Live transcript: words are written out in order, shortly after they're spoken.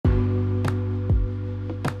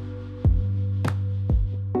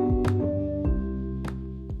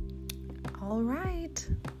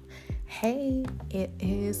Hey, it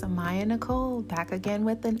is Maya Nicole back again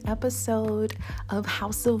with an episode of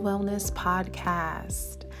House of Wellness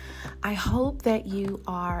podcast. I hope that you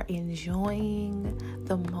are enjoying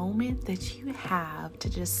the moment that you have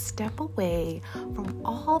to just step away from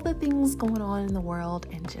all the things going on in the world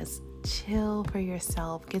and just chill for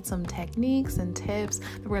yourself. Get some techniques and tips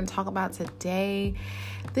that we're going to talk about today.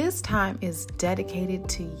 This time is dedicated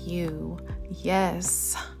to you.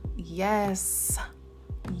 Yes,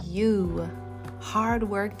 you.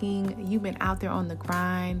 Hardworking, you've been out there on the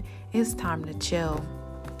grind. It's time to chill.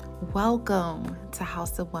 Welcome to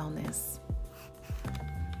House of Wellness.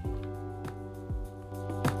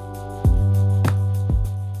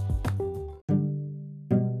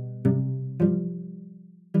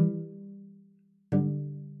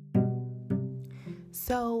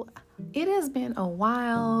 So it has been a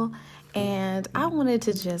while, and I wanted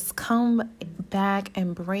to just come back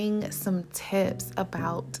and bring some tips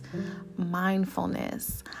about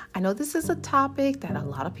mindfulness. I know this is a topic that a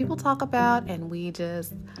lot of people talk about, and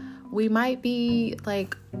we might be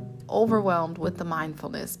like overwhelmed with the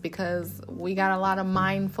mindfulness because we got a lot of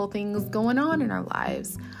mindful things going on in our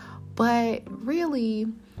lives. But really,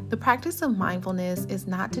 the practice of mindfulness is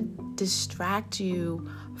not to distract you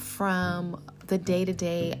from the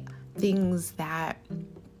day-to-day things that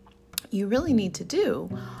you really need to do,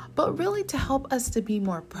 but really to help us to be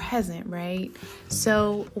more present, right?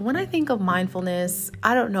 So when I think of mindfulness,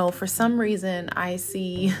 I don't know, for some reason I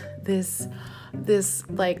see this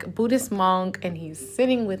like Buddhist monk, and he's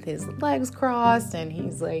sitting with his legs crossed and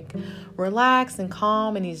he's like relaxed and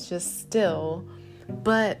calm and he's just still.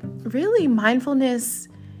 But really, mindfulness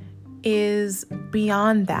is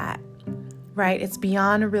beyond that. Right? It's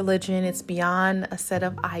beyond a religion. It's beyond a set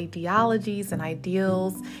of ideologies and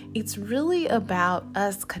ideals. It's really about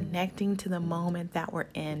us connecting to the moment that we're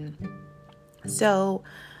in. So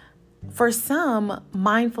for some,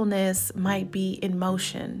 mindfulness might be in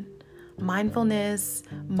motion. Mindfulness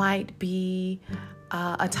might be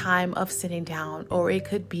a time of sitting down, or it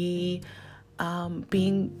could be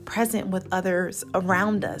being present with others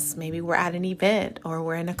around us. Maybe we're at an event or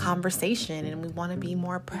we're in a conversation and we want to be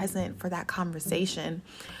more present for that conversation.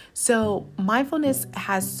 So mindfulness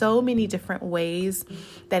has so many different ways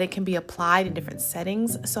that it can be applied in different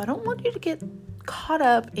settings. So I don't want you to get caught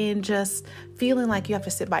up in just feeling like you have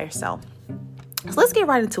to sit by yourself. So let's get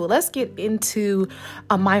right into it. Let's get into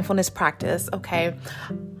a mindfulness practice. Okay.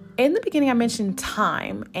 In the beginning, I mentioned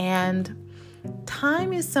time, and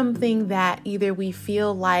time is something that either we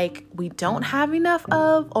feel like we don't have enough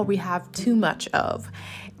of or we have too much of.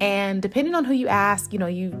 And depending on who you ask,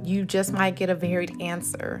 you just might get a varied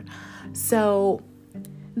answer. So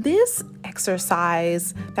this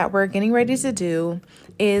exercise that we're getting ready to do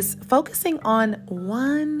is focusing on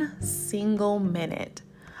one single minute.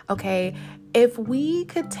 Okay, if we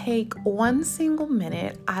could take one single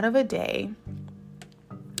minute out of a day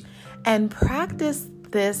and practice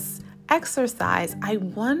this exercise, I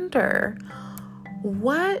wonder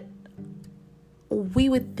what we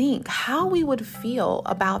would think, how we would feel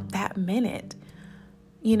about that minute.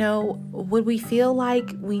 Would we feel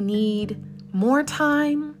like we need more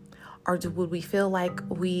time, or would we feel like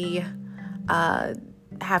we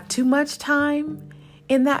have too much time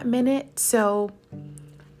in that minute? So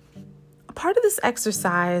part of this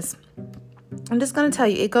exercise, I'm just going to tell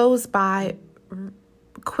you, it goes by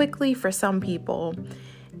quickly for some people.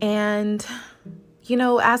 And,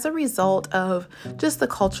 as a result of just the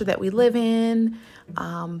culture that we live in,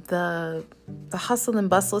 the hustle and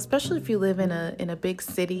bustle, especially if you live in a big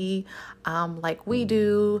city, like we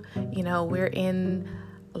do, we're in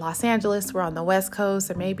Los Angeles, we're on the West Coast,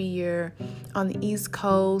 or maybe you're on the East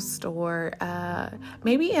Coast, or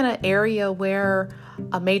maybe in an area where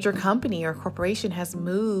a major company or corporation has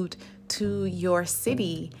moved to your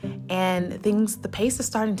city, and the pace is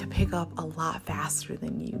starting to pick up a lot faster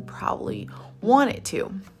than you probably want it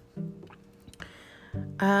to.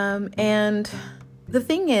 And the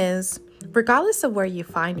thing is, regardless of where you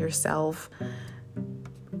find yourself,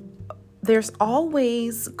 there's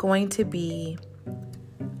always going to be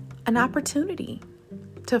an opportunity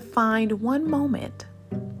to find one moment,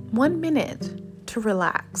 1 minute to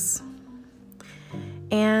relax.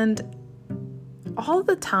 And all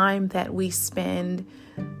the time that we spend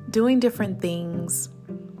doing different things,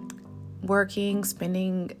 working,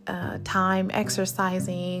 spending time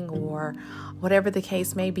exercising, or whatever the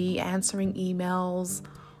case may be, answering emails,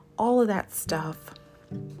 all of that stuff,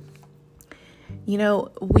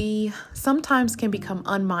 we sometimes can become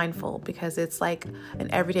unmindful because it's like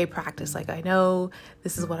an everyday practice. Like, I know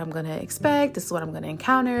this is what I'm going to expect, this is what I'm going to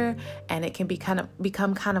encounter, and it can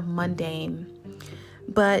become kind of mundane.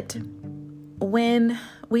 But when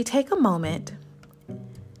we take a moment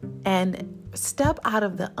and step out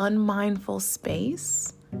of the unmindful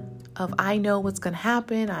space of I know what's going to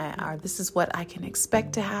happen, or this is what I can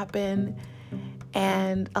expect to happen,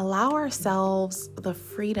 and allow ourselves the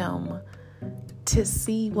freedom to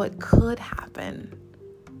see what could happen,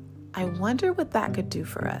 I wonder what that could do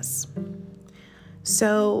for us.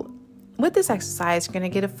 So with this exercise, you're going to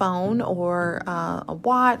get a phone or a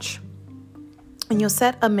watch, and you'll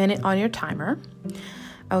set a minute on your timer.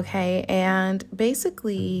 Okay, and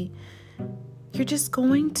basically, you're just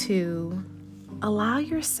going to allow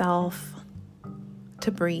yourself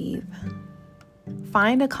to breathe.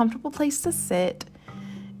 Find a comfortable place to sit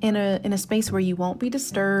in a space where you won't be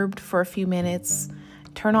disturbed for a few minutes.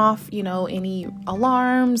 Turn off, any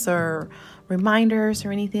alarms or reminders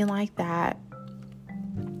or anything like that.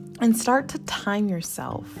 And start to time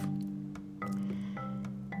yourself.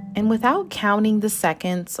 And without counting the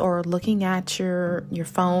seconds or looking at your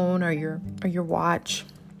phone or your watch,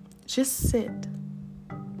 just sit.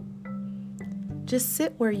 Just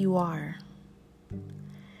sit where you are.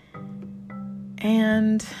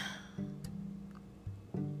 And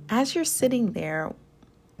as you're sitting there,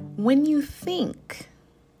 when you think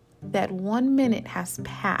that 1 minute has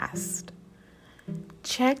passed,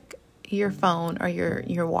 check your phone or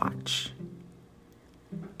your watch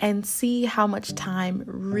and see how much time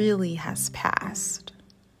really has passed.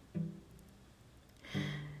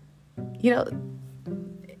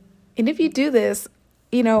 And if you do this,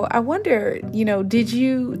 I wonder, did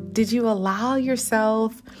you allow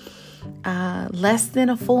yourself less than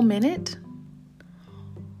a full minute?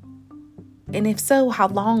 And if so, how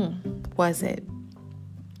long was it?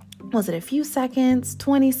 Was it a few seconds,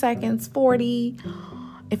 20 seconds, 40?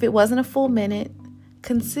 If it wasn't a full minute,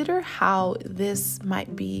 consider how this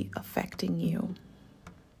might be affecting you.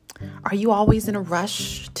 Are you always in a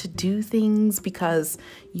rush to do things because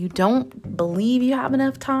you don't believe you have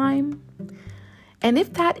enough time? And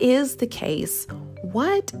if that is the case,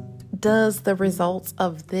 what does the results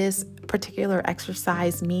of this particular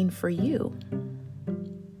exercise mean for you?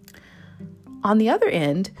 On the other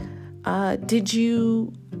end,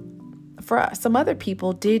 for some other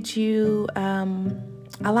people, did you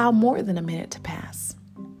allow more than a minute to pass?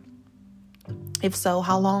 If so,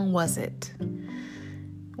 how long was it?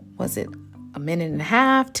 Was it a minute and a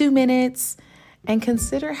half, 2 minutes? And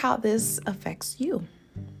consider how this affects you.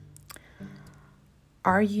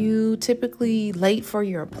 Are you typically late for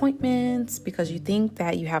your appointments because you think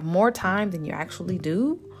that you have more time than you actually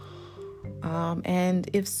do? And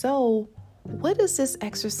if so, what does this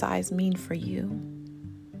exercise mean for you?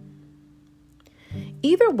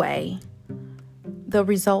 Either way, the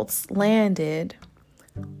results landed.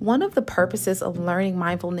 One of the purposes of learning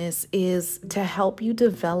mindfulness is to help you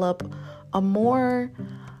develop a more,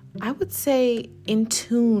 I would say, in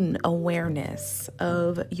tune awareness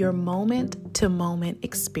of your moment-to-moment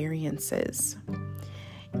experiences,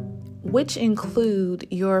 which include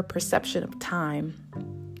your perception of time.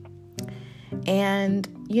 And,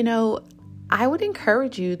 I would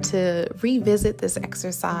encourage you to revisit this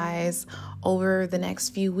exercise over the next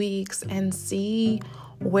few weeks and see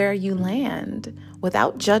where you land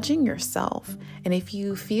without judging yourself. And if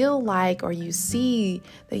you feel like or you see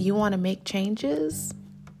that you want to make changes,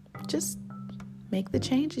 just make the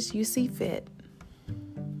changes you see fit.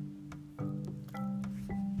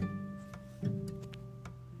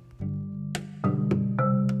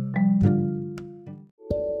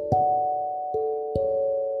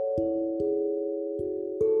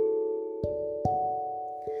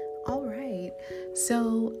 All right.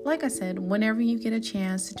 So, like I said, whenever you get a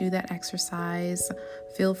chance to do that exercise,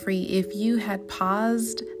 feel free. If you had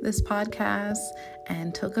paused this podcast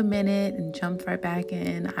and took a minute and jumped right back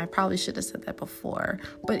in, I probably should have said that before.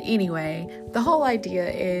 But anyway, the whole idea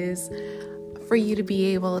is for you to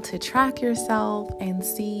be able to track yourself and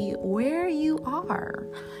see where you are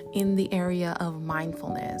in the area of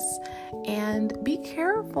mindfulness. And be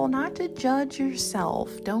careful not to judge yourself.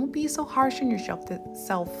 Don't be so harsh on yourself,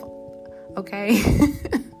 okay?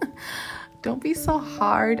 Don't be so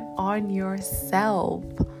hard on yourself,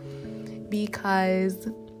 because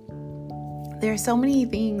there are so many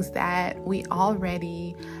things that we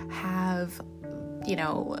already have,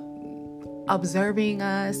 observing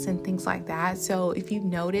us and things like that. So if you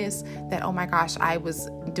notice that, oh my gosh, I was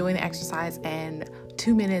doing the exercise and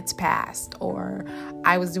 2 minutes passed, or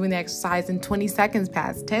I was doing the exercise and 20 seconds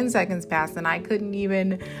passed, 10 seconds passed, and I couldn't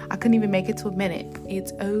even make it to a minute.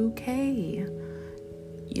 It's okay.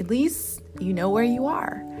 At least you know where you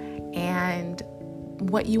are and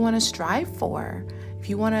what you want to strive for. If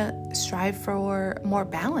you want to strive for more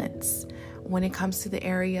balance, when it comes to the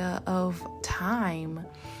area of time,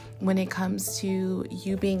 when it comes to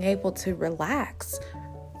you being able to relax.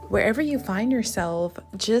 Wherever you find yourself,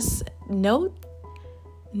 just note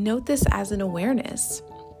this as an awareness,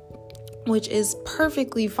 which is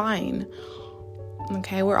perfectly fine.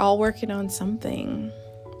 Okay, we're all working on something.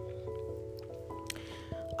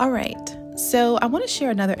 All right, so I want to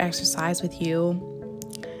share another exercise with you.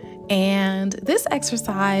 And this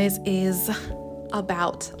exercise is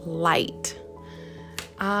about light.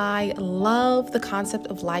 I love the concept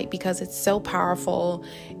of light because it's so powerful.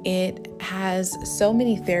 It has so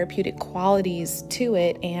many therapeutic qualities to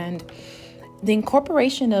it, and the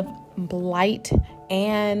incorporation of light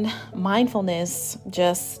and mindfulness,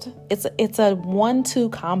 it's a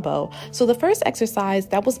 1-2 combo. So the first exercise,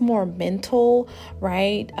 that was more mental,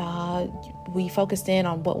 right? We focused in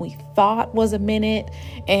on what we thought was a minute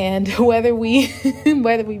and whether we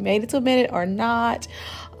made it to a minute or not.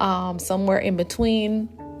 Somewhere in between.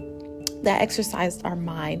 That exercised our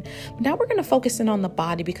mind. Now we're going to focus in on the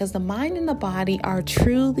body, because the mind and the body are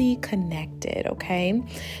truly connected, okay?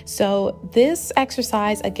 So this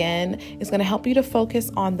exercise, again, is going to help you to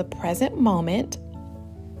focus on the present moment.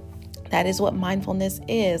 That is what mindfulness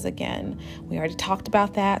is. Again, we already talked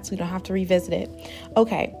about that, so we don't have to revisit it.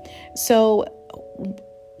 Okay, so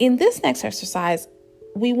in this next exercise,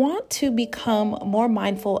 we want to become more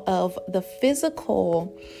mindful of the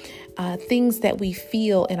physical things that we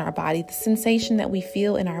feel in our body, the sensation that we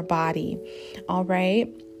feel in our body. All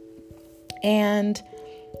right. And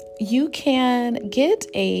you can get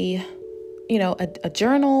a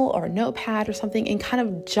journal or a notepad or something and kind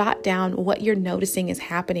of jot down what you're noticing is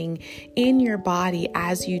happening in your body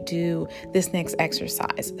as you do this next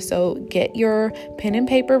exercise. So get your pen and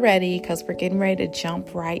paper ready, because we're getting ready to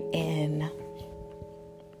jump right in.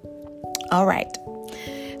 All right.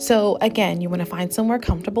 So again, you want to find somewhere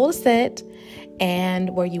comfortable to sit and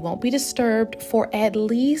where you won't be disturbed for at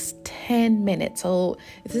least 10 minutes. So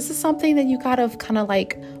if this is something that you got to kind of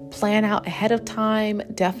like plan out ahead of time,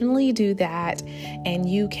 definitely do that. And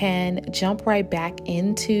you can jump right back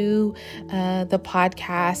into the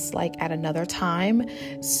podcast like at another time.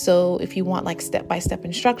 So if you want like step-by-step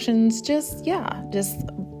instructions,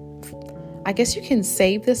 I guess you can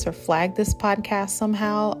save this or flag this podcast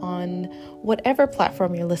somehow on whatever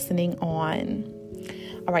platform you're listening on.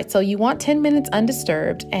 All right, so you want 10 minutes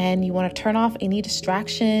undisturbed, and you want to turn off any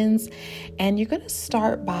distractions. And you're going to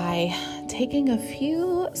start by taking a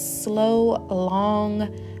few slow, long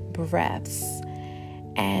breaths,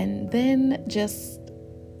 and then just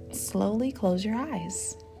slowly close your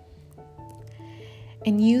eyes.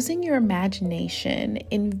 And using your imagination,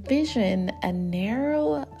 envision a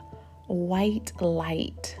narrow white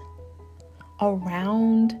light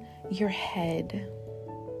around your head,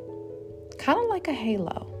 kind of like a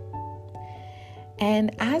halo.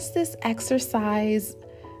 And as this exercise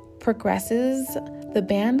progresses, the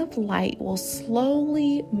band of light will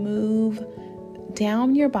slowly move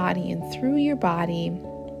down your body and through your body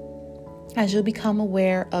as you'll become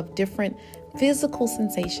aware of different physical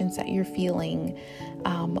sensations that you're feeling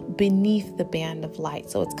beneath the band of light.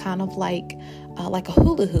 So it's kind of like a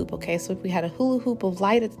hula hoop. Okay, so if we had a hula hoop of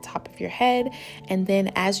light at the top of your head, and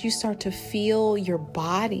then as you start to feel your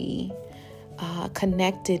body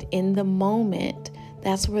connected in the moment,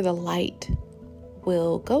 that's where the light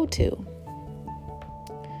will go to.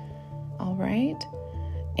 All right,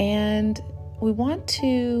 and we want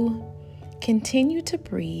to continue to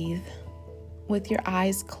breathe with your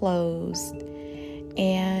eyes closed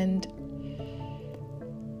and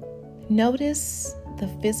notice the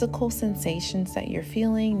physical sensations that you're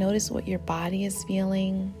feeling. Notice what your body is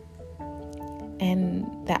feeling.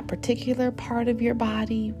 And that particular part of your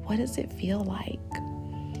body, what does it feel like?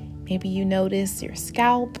 Maybe you notice your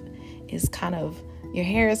scalp is your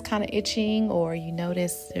hair is kind of itching, or you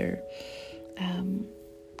notice there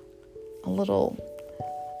a little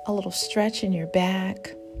stretch in your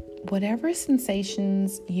back. Whatever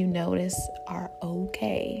sensations you notice are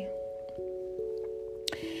okay.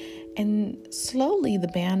 And slowly the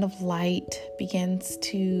band of light begins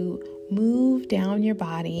to move down your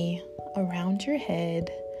body, around your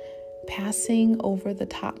head, passing over the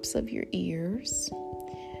tops of your ears,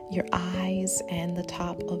 your eyes, and the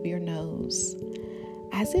top of your nose.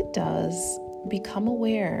 As it does, become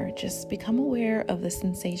aware of the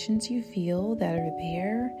sensations you feel that are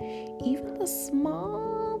there, even the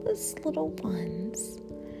smallest little ones.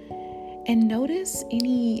 And notice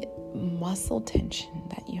any muscle tension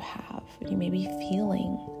that you have, you may be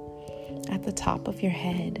feeling at the top of your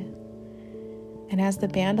head. And as the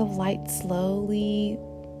band of light slowly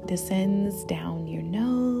descends down your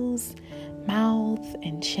nose, mouth,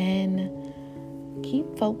 and chin,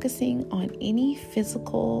 keep focusing on any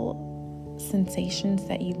physical sensations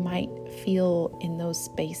that you might feel in those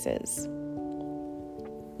spaces.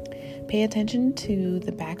 Pay attention to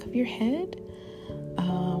the back of your head,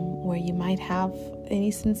 where you might have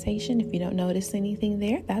any sensation. If you don't notice anything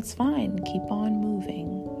there, that's fine. Keep on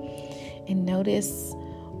moving. And notice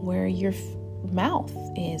where your mouth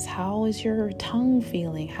is. How is your tongue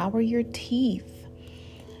feeling? How are your teeth?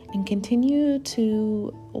 And continue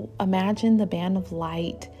to imagine the band of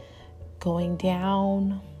light going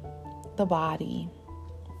down the body.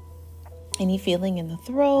 Any feeling in the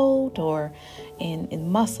throat or in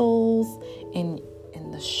muscles, in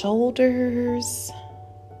the shoulders.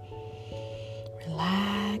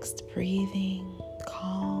 Relaxed breathing,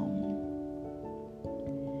 calm.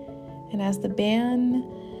 And as the band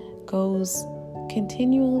goes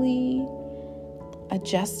continually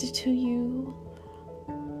adjusted to you,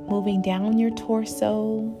 moving down your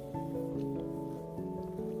torso,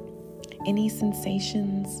 any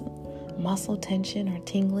sensations, muscle tension or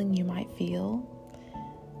tingling you might feel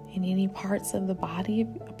in any parts of the body,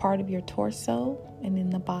 a part of your torso and in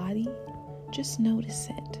the body, just notice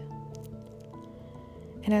it.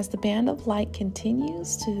 And as the band of light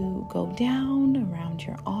continues to go down around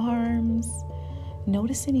your arms,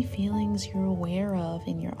 notice any feelings you're aware of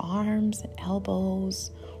in your arms and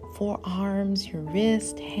elbows, forearms, your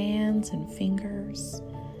wrist, hands, and fingers.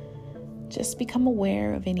 Just become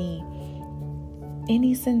aware of any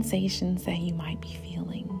sensations that you might be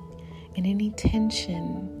feeling and any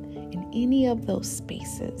tension in any of those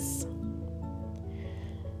spaces.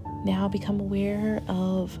 Now become aware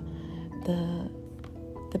of the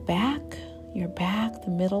back, your back, the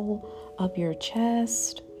middle of your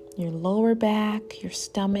chest, your lower back, your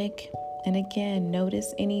stomach. And again,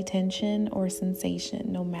 notice any tension or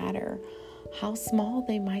sensation, no matter how small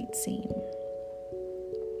they might seem.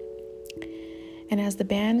 And as the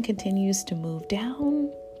band continues to move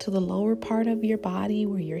down to the lower part of your body,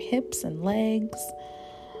 where your hips and legs,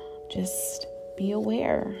 just be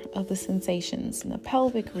aware of the sensations in the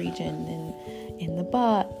pelvic region, in the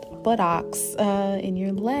buttocks, in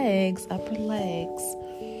your legs, upper legs.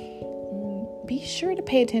 Be sure to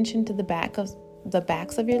pay attention to the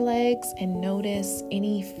backs of your legs and notice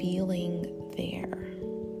any feeling there.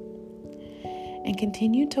 And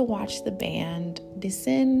continue to watch the band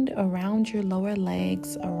descend around your lower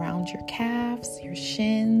legs, around your calves, your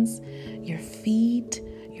shins, your feet,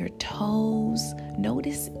 your toes.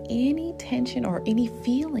 Notice any tension or any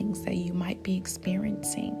feelings that you might be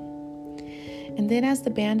experiencing. And then as the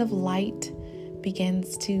band of light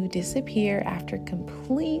begins to disappear after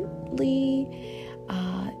completely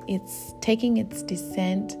it's taking its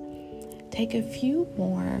descent, take a few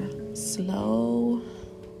more slow,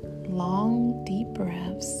 long, deep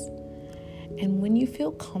breaths. And when you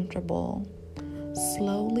feel comfortable,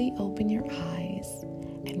 slowly open your eyes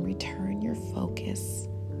and return your focus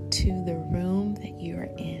to the room